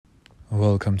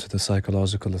Welcome to the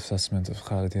psychological assessment of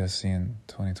Khalid Yasin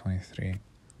 2023.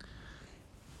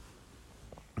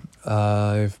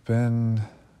 I've been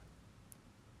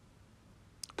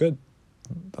good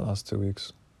the last 2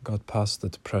 weeks. Got past the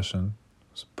depression.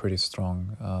 It was pretty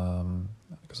strong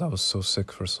because I was so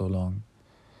sick for so long.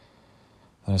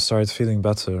 And I started feeling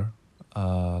better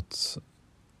at,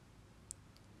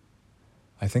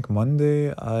 I think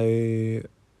Monday, I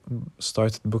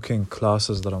started booking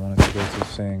classes that I wanted to go to,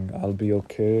 saying I'll be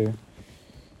okay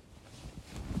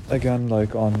again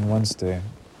like on Wednesday.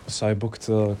 So I booked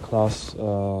a class,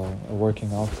 a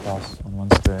working out class on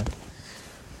Wednesday.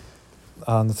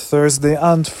 And Thursday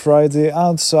and Friday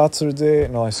and Saturday.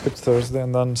 No, I skipped Thursday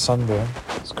and then Sunday.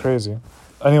 It's crazy.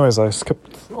 Anyways, I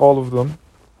skipped all of them.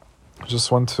 Just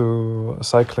went to a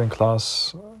cycling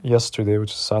class yesterday,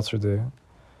 which is Saturday.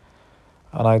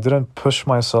 And I didn't push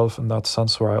myself in that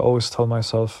sense where I always tell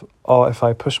myself, oh, if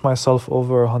I push myself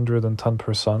over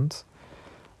 110%,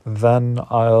 then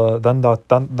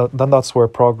that's where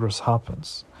progress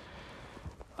happens.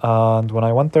 And when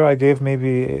I went there, I gave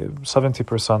maybe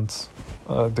 70%,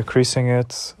 decreasing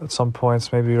it at some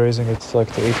points, maybe raising it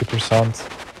like to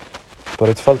 80%. But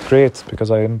it felt great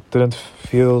because I didn't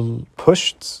feel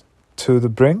pushed to the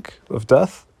brink of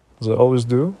death, as I always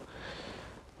do.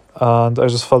 And I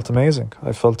just felt amazing.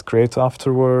 I felt great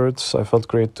afterwards. I felt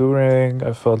great during.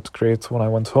 I felt great when I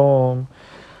went home.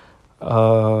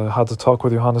 Had to talk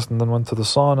with Johannes and then went to the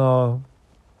sauna.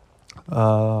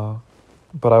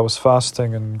 But I was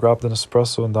fasting and grabbed an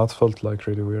espresso, and that felt like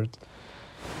really weird.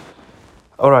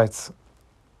 All right.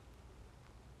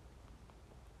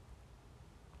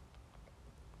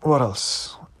 What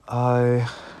else? I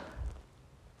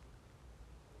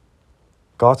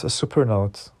got a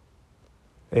Supernote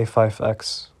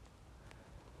A5X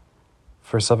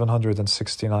for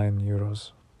 769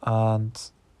 euros. And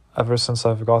ever since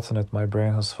I've gotten it, my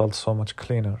brain has felt so much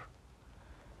cleaner.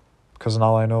 Because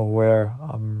now I know where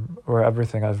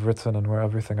everything I've written and where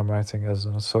everything I'm writing is,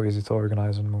 and it's so easy to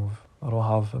organize and move. I don't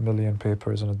have a million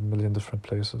papers in a million different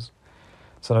places.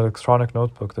 It's an electronic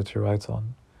notebook that you write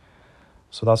on.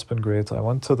 So that's been great. I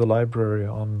went to the library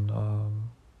on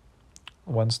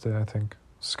Wednesday, I think.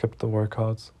 Skipped the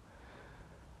workout.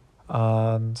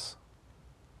 And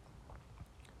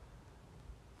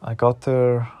I got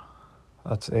there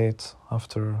at 8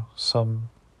 after some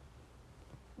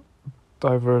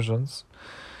diversions.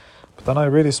 But then I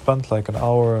really spent like an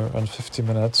hour and 50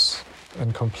 minutes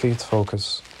in complete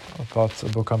focus about a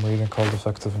book I'm reading called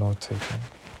Effective Note-Taking.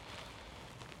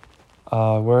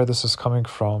 Where this is coming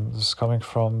from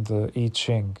the I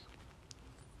Ching.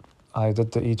 I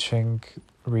did the I Ching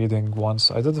reading once.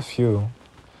 I did a few,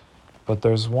 but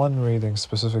there's one reading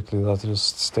specifically that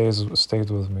just stayed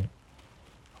with me,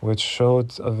 which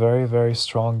showed a very, very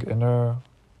strong inner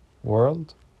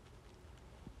world,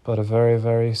 but a very,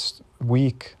 very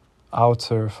weak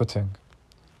outer footing.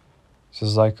 It's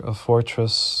just like a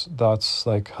fortress that's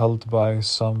like held by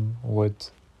some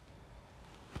wood.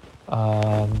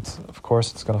 And of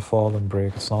course it's going to fall and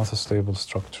break. It's not a stable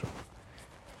structure.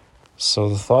 So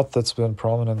the thought that's been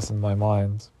prominent in my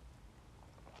mind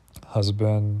has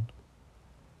been,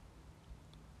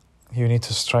 you need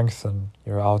to strengthen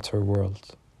your outer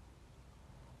world.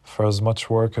 For as much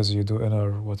work as you do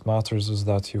inner, what matters is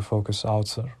that you focus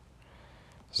outer,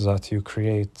 is that you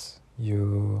create,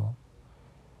 you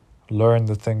learn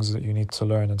the things that you need to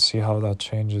learn and see how that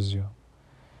changes you.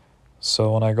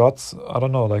 So when I got, I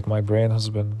don't know, like my brain has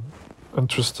been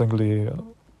interestingly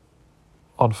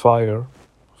on fire,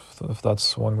 if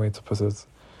that's one way to put it.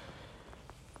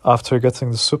 After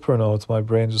getting the Supernote, my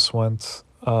brain just went,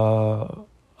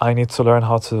 I need to learn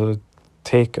how to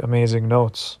take amazing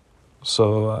notes.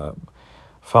 So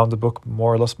found a book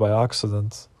more or less by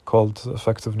accident called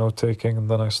Effective Note-Taking, and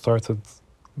then I started,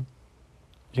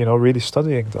 really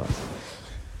studying that.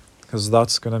 Because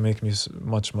that's going to make me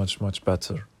much, much, much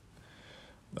better.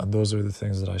 And those are the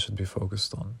things that I should be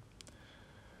focused on.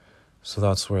 So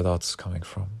that's where that's coming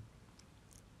from.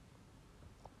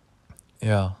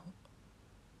 Yeah.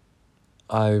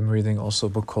 I'm reading also a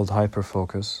book called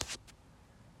Hyperfocus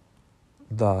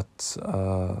that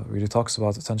really talks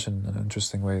about attention in an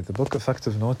interesting way. The book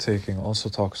Effective Note-Taking also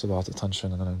talks about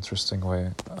attention in an interesting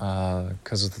way,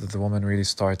 because the woman really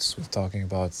starts with talking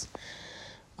about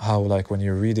how, like, when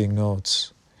you're reading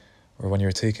notes or when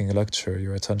you're taking a lecture,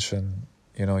 your attention,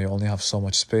 you only have so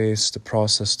much space to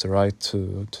process, to write,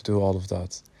 to do all of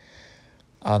that.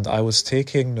 And I was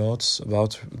taking notes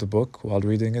about the book while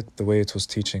reading it the way it was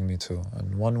teaching me to.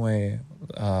 And one way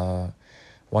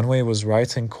was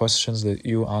writing questions that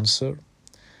you answer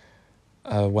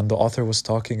when the author was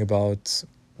talking about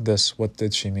this, what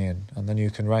did she mean? And then you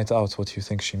can write out what you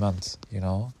think she meant, you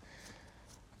know?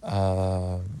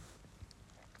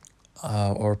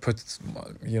 Or put,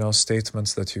 you know,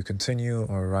 statements that you continue,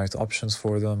 or write options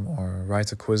for them, or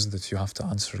write a quiz that you have to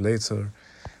answer later.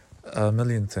 A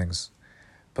million things.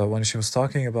 But when she was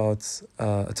talking about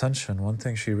attention, one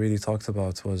thing she really talked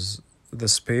about was the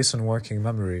space in working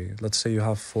memory. Let's say you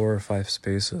have 4 or 5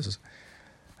 spaces.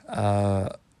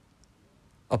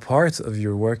 A part of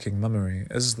your working memory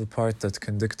is the part that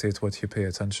can dictate what you pay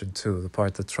attention to, the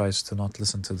part that tries to not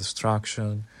listen to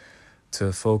distraction,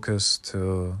 to focus,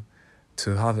 to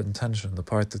have intention, the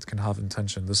part that can have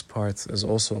intention. This part is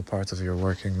also a part of your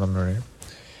working memory.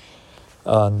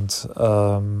 And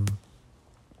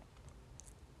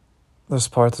this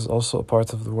part is also a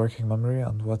part of the working memory.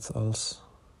 And what else?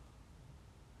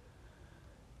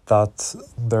 That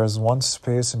there's one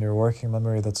space in your working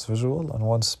memory that's visual and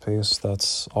one space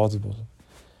that's audible.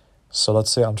 So let's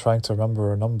say I'm trying to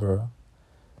remember a number.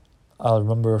 I'll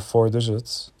remember 4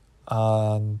 digits,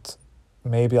 and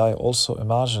maybe I also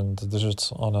imagine the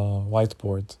digits on a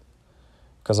whiteboard,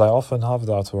 because I often have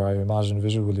that where I imagine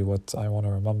visually what I want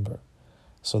to remember.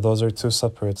 So those are 2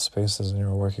 separate spaces in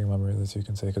your working memory that you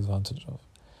can take advantage of.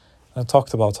 I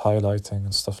talked about highlighting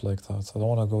and stuff like that. I don't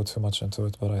want to go too much into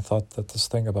it, but I thought that this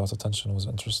thing about attention was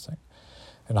interesting.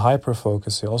 In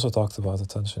Hyperfocus, he also talked about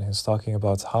attention. He's talking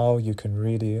about how you can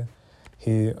really...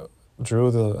 He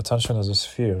drew the attention as a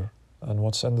sphere, and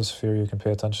what's in the sphere you can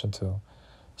pay attention to.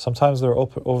 Sometimes there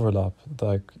overlap,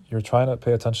 like you're trying to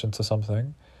pay attention to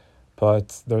something,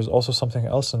 but there's also something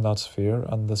else in that sphere,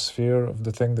 and the sphere of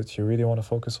the thing that you really want to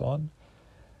focus on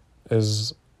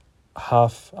is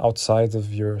half outside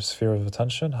of your sphere of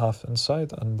attention, half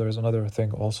inside, and there's another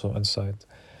thing also inside.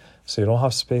 So you don't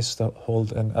have space to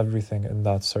hold in everything in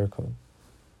that circle.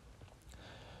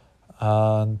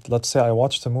 And let's say I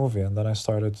watched a movie and then I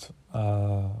started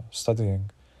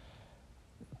studying.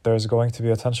 There's going to be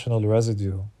attentional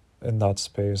residue in that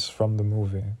space from the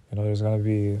movie. You know, there's going to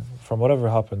be, from whatever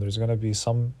happened, there's going to be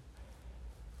something,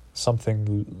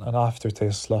 an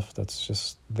aftertaste left that's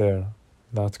just there,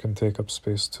 that can take up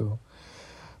space too.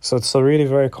 So it's a really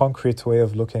very concrete way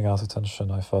of looking at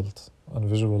attention, I felt, and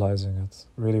visualizing it.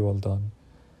 Really well done.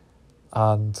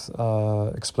 And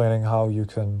explaining how you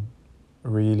can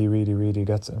really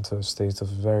get into a state of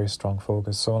very strong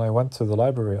focus. So when I went to the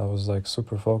library, I was like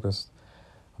super focused.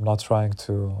 I'm not trying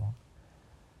to,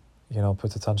 you know,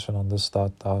 put attention on this,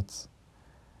 that.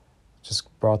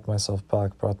 Just brought myself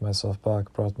back,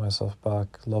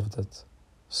 loved it.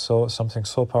 So something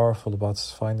so powerful about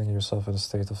finding yourself in a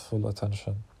state of full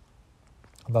attention.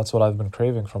 And that's what I've been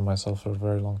craving from myself for a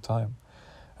very long time.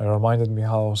 And it reminded me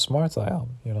how smart I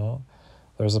am, you know.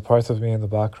 There's a part of me in the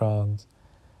background,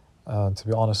 to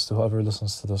be honest, to whoever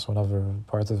listens to this, whenever,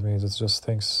 part of me that just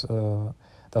thinks,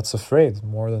 that's afraid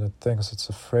more than it thinks. It's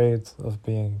afraid of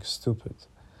being stupid.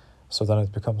 So then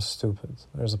it becomes stupid.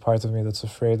 There's a part of me that's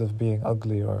afraid of being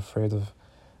ugly, or afraid of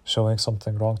showing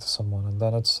something wrong to someone, and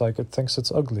then it's like it thinks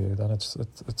it's ugly. Then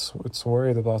it's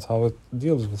worried about how it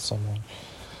deals with someone.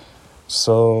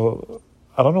 So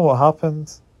I don't know what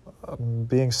happened.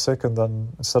 Being sick, and then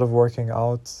instead of working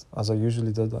out as I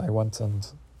usually did, I went and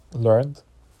learned.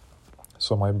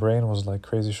 So my brain was like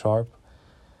crazy sharp.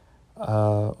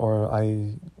 Or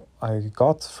I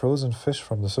got frozen fish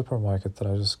from the supermarket that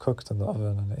I just cooked in the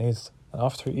oven and ate. And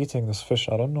after eating this fish,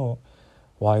 I don't know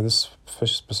why this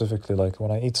fish specifically, like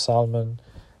when I eat salmon,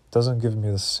 it doesn't give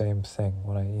me the same thing.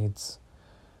 When I eat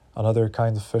another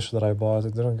kind of fish that I bought,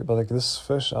 it didn't, but like this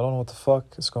fish, I don't know what the fuck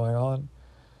is going on,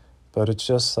 but it's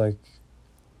just like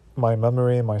my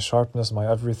memory, my sharpness, my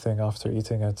everything after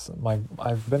eating it.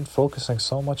 I've been focusing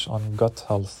so much on gut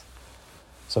health.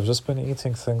 So I've just been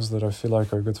eating things that I feel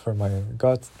like are good for my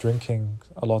gut, drinking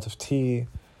a lot of tea,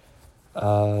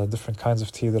 different kinds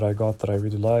of tea that I got that I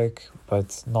really like,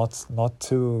 but not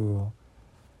too...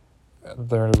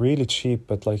 They're really cheap,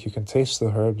 but like you can taste the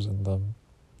herbs in them.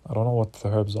 I don't know what the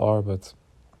herbs are, but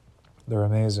they're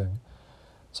amazing.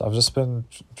 So I've just been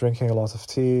drinking a lot of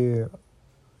tea,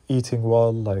 eating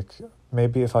well, like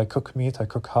maybe if I cook meat, I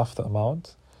cook half the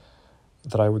amount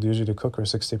that I would usually cook, or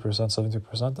 60%,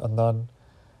 70%, and then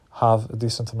have a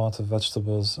decent amount of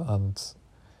vegetables. And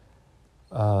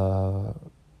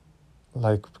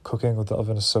like cooking with the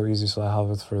oven is so easy, so I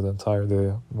have it for the entire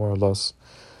day, more or less.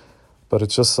 But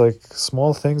it's just like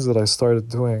small things that I started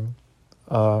doing.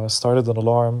 Started an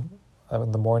alarm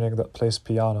in the morning that plays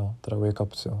piano that I wake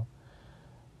up to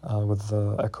with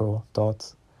the Echo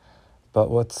Dot. But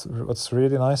what's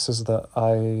really nice is that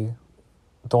I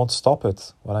don't stop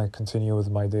it when I continue with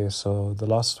my day. So the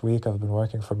last week I've been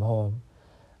working from home,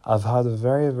 I've had a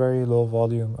very, very low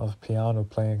volume of piano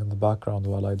playing in the background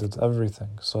while I did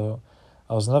everything. So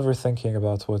I was never thinking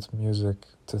about what music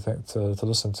to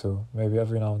listen to. Maybe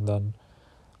every now and then,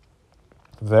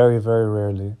 very, very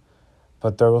rarely.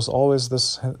 But there was always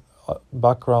this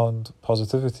background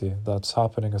positivity that's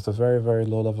happening at a very, very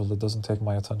low level that doesn't take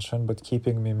my attention, but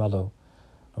keeping me mellow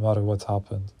no matter what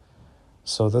happened.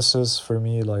 So this is for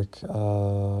me like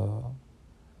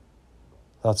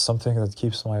that's something that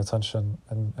keeps my attention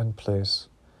in place.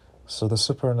 So the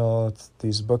Supernote,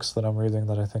 these books that I'm reading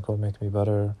that I think will make me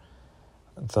better,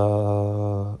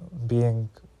 the being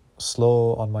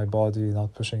slow on my body,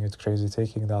 not pushing it crazy,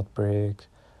 taking that break,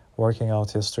 working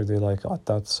out yesterday like at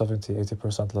that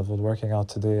 70-80% level, working out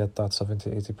today at that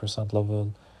 70-80%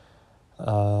 level,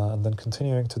 and then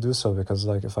continuing to do so, because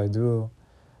like if I do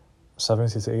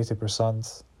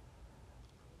 70-80%,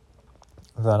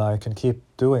 then I can keep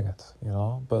doing it,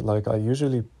 but like I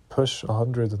usually push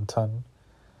 110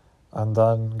 and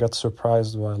then get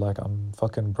surprised when like I'm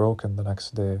fucking broken the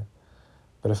next day.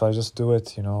 But if I just do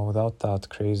it, without that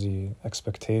crazy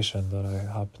expectation that I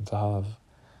happen to have,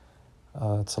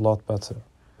 it's a lot better.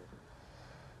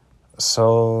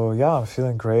 So yeah, I'm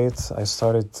feeling great. I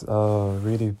started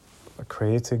really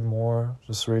creating more,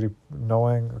 just really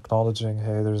acknowledging,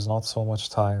 hey, there's not so much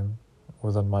time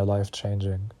within my life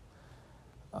changing.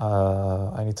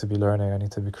 I need to be learning, I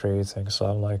need to be creating. So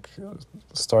I'm like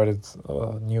started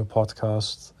a new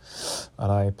podcast,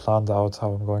 and I planned out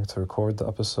how I'm going to record the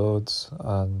episodes.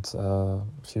 And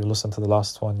if you listen to the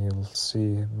last one, you'll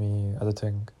see me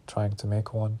editing, trying to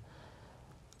make one.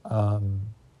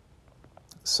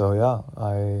 So yeah,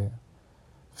 I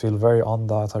feel very on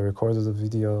that. I recorded a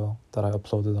video that I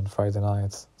uploaded on Friday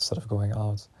night instead of going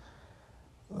out,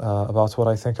 about what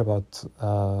I think about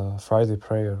Friday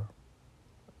prayer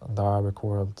in the Arabic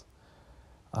world.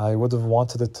 I would have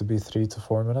wanted it to be 3 to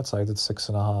 4 minutes. I did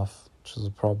 6.5, which is a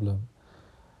problem.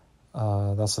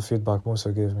 That's the feedback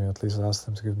Musa gave me. At least I asked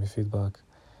him to give me feedback.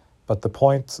 But the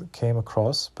point came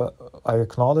across, but I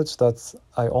acknowledged that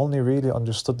I only really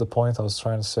understood the point I was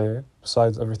trying to say,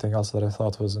 besides everything else that I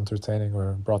thought was entertaining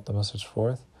or brought the message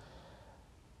forth,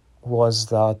 was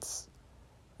that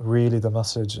really the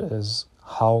message is,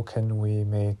 how can we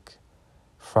make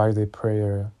Friday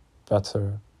prayer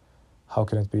better? How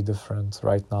can it be different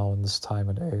right now in this time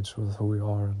and age with who we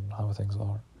are and how things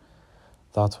are?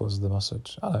 That was the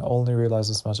message. And I only realized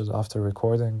this message after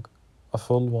recording a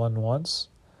full one once,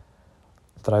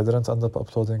 that I didn't end up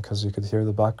uploading because you could hear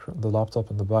the laptop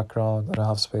in the background. I don't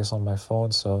have space on my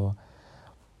phone, so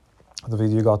the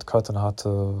video got cut and I had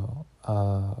to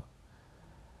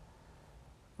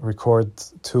record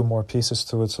 2 more pieces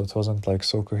to it, so it wasn't like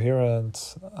so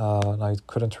coherent, and I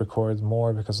couldn't record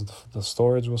more because the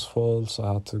storage was full, so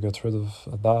I had to get rid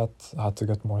of that. I had to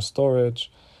get more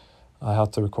storage. I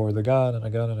had to record again and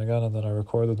again and again, and then I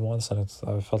recorded once, and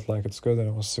I felt like it's good, and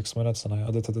it was 6 minutes, and I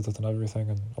edited it and everything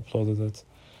and uploaded it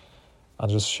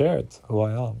and just shared who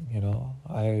I am.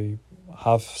 I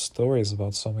have stories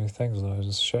about so many things that I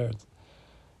just shared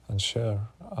and share.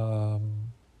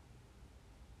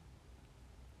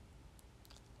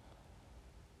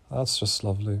 That's just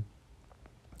lovely.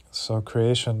 So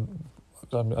creation,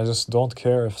 I just don't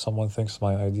care if someone thinks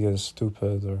my idea is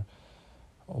stupid, or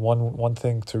one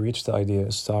thing to reach the idea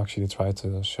is to actually try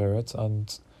to share it.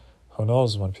 And who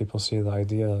knows, when people see the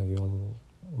idea, you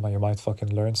might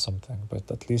fucking learn something.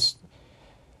 But at least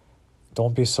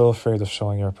don't be so afraid of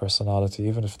showing your personality,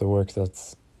 even if the work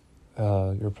that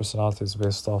your personality is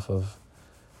based off of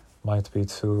might be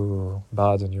too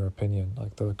bad in your opinion.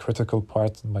 Like the critical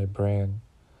part in my brain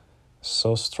is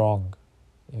so strong,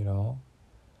 and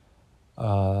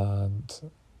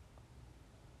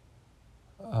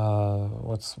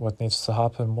what needs to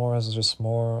happen more is just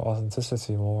more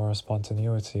authenticity, more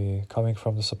spontaneity, coming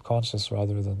from the subconscious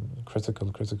rather than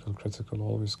critical,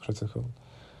 always critical.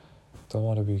 Don't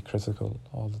want to be critical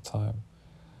all the time.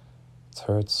 It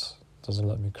hurts, doesn't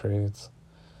let me create.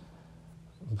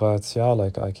 But yeah,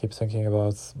 like I keep thinking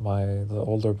about the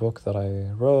older book that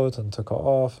I wrote and took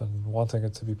off and wanting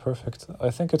it to be perfect.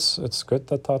 I think it's good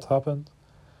that happened,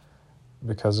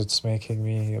 because it's making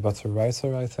me a better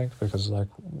writer, I think, because like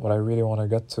what I really want to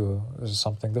get to is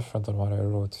something different than what I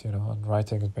wrote, and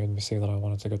writing, it made me see that I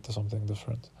wanted to get to something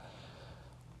different.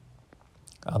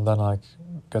 And then like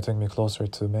getting me closer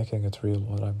to making it real,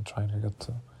 what I'm trying to get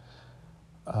to.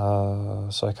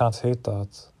 So I can't hate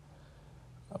that.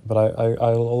 But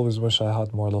I'll always wish I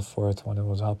had more love for it when it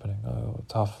was happening. I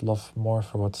would have love more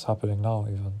for what's happening now,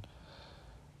 even.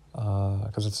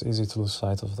 Because it's easy to lose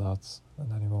sight of that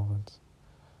in any moment.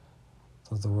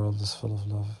 That the world is full of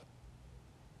love.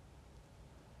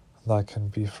 that can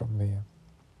be from me.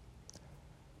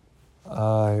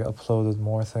 I uploaded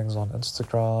more things on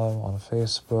Instagram, on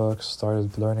Facebook,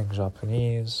 started learning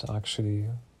Japanese, actually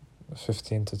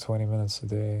 15 to 20 minutes a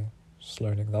day, just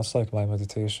learning. That's like my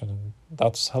meditation, and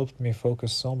that's helped me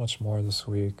focus so much more this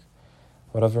week.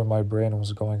 Whatever my brain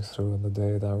was going through in the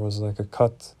day, there was like a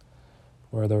cut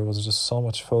where there was just so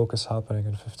much focus happening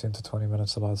in 15 to 20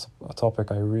 minutes about a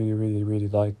topic I really, really, really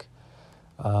like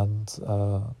and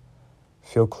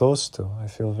feel close to. I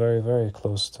feel very, very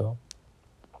close to.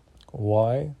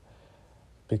 Why?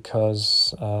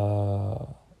 Because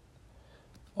all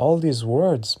these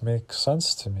words make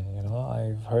sense to me, you know.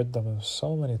 I've heard them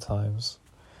so many times.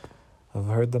 I've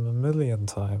heard them a million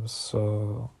times.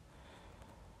 So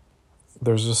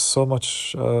there's just so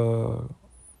much,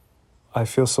 I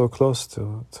feel so close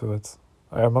to it.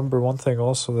 I remember one thing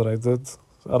also that I did,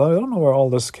 and I don't know where all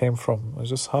this came from. It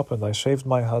just happened. I shaved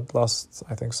my head last,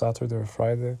 I think, Saturday or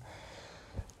Friday.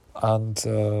 And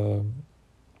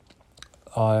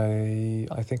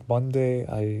I think Monday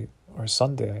or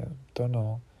Sunday, I don't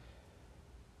know,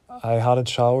 I hadn't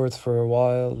showered for a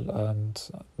while and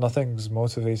nothing's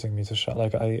motivating me to shower.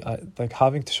 Like I like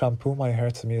having to shampoo my hair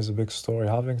to me is a big story.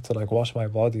 Having to like wash my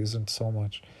body isn't so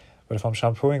much. But if I'm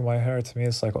shampooing my hair, to me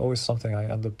it's like always something I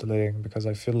end up delaying because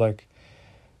I feel like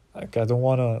I don't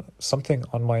wanna, something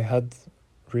on my head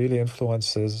really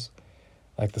influences,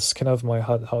 like the skin of my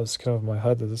head, how the skin of my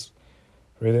head is,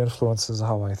 really influences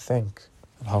how I think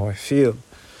and how I feel.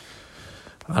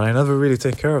 And I never really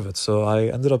take care of it. So I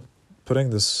ended up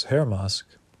putting this hair mask,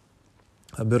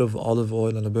 a bit of olive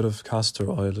oil and a bit of castor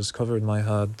oil, just covered my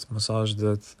head, massaged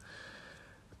it,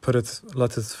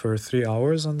 let it for 3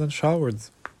 hours, and then showered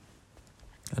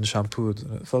and shampooed.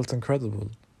 It felt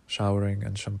incredible, showering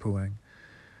and shampooing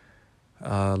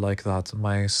like that.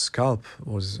 My scalp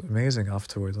was amazing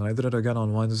afterwards, and I did it again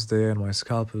on Wednesday, and my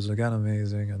scalp was again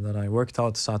amazing. And then I worked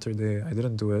out Saturday. I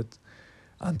didn't do it.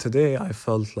 And today I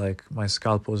felt like my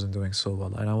scalp wasn't doing so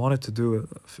well. And I wanted to do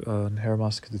a hair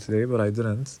mask today, but I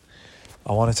didn't.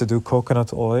 I wanted to do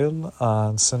coconut oil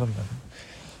and cinnamon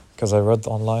because I read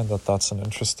online that that's an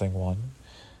interesting one.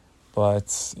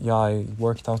 But yeah, I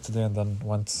worked out today and then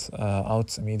went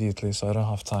out immediately, so I don't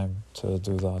have time to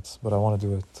do that. But I want to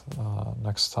do it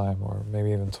next time or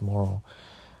maybe even tomorrow.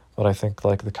 But I think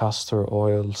like the castor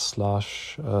oil /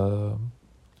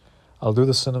 I'll do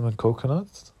the cinnamon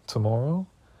coconut tomorrow,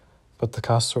 but the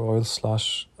castor oil /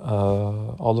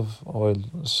 olive oil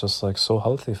is just like so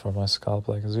healthy for my scalp,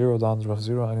 like zero dandruff,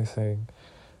 zero anything,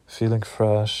 feeling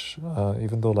fresh,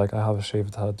 even though like I have a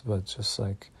shaved head, but just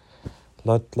like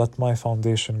let my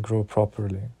foundation grow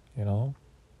properly, you know.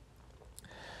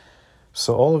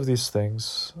 So all of these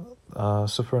things,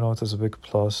 Supernote is a big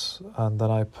plus. And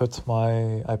then I put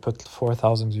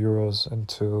 4,000 euros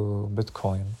into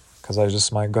Bitcoin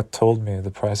because my gut told me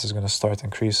the price is going to start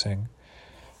increasing.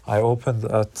 I opened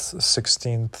at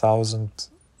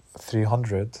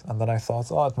 16,300 and then I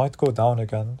thought, it might go down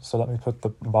again. So let me put the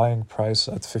buying price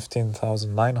at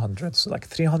 15,900. So like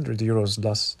 300 euros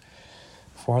less,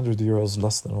 400 euros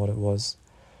less than what it was.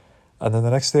 And then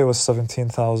the next day was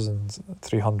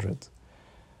 17,300.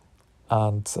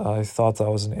 And I thought I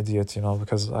was an idiot, you know,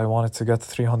 because I wanted to get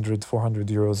 300, 400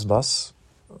 euros less,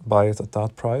 buy it at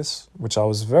that price, which I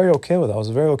was very okay with. I was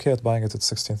very okay at buying it at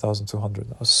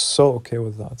 16,200. I was so okay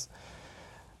with that.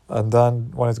 And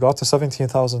then when it got to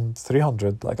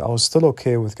 17,300, like I was still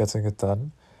okay with getting it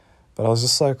then. But I was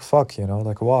just like, fuck, you know,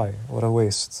 like why? What a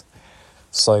waste.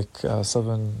 It's like what's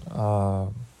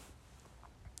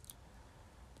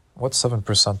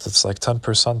 7%? It's like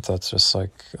 10% that's just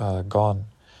like gone.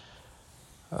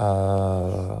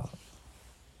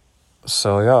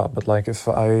 So yeah, but like if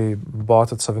I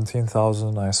bought at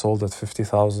 17,000, I sold at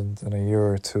 50,000 in a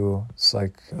year or two, it's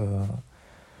like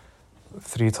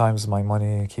 3 times my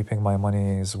money. Keeping my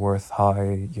money is worth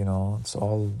high, you know. It's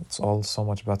all so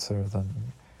much better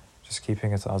than just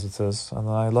keeping it as it is. And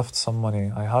then I left some money.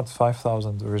 I had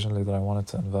 5,000 originally that I wanted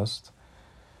to invest,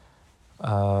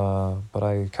 but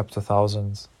I kept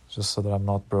 1,000 just so that I'm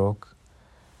not broke.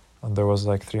 And there was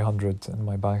like 300 in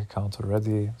my bank account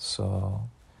already, so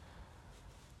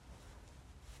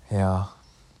yeah.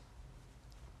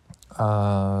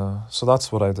 So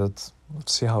that's what I did.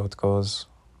 Let's see how it goes.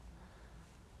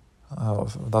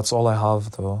 That's all I have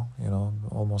though, you know,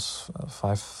 almost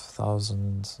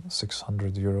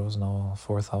 5,600 euros now,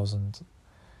 4,000.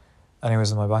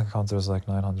 Anyways, in my bank account there's like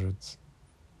 900,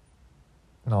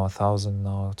 no, 1,000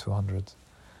 now, 200.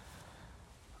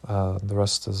 The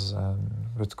rest is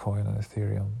Bitcoin and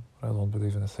Ethereum. I don't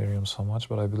believe in Ethereum so much,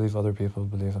 but I believe other people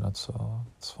believe in it, so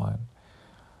it's fine.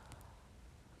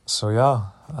 So yeah,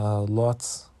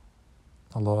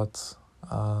 a lot,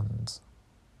 and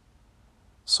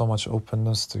so much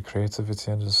openness to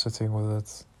creativity and just sitting with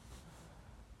it.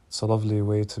 It's a lovely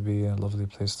way to be, a lovely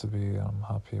place to be. I'm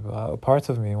happy. But a part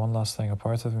of me, one last thing, a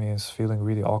part of me is feeling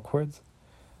really awkward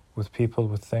with people,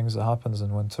 with things. That happens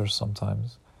in winter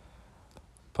sometimes.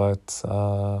 But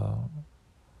a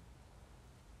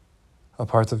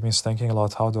part of me is thinking a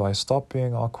lot, how do I stop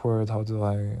being awkward? How do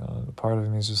I... part of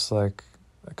me is just like,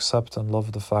 accept and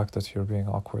love the fact that you're being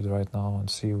awkward right now and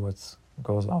see what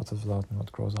goes out of that and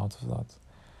what grows out of that.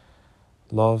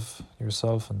 Love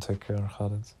yourself and take care,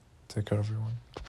 Khalid. Take care, everyone.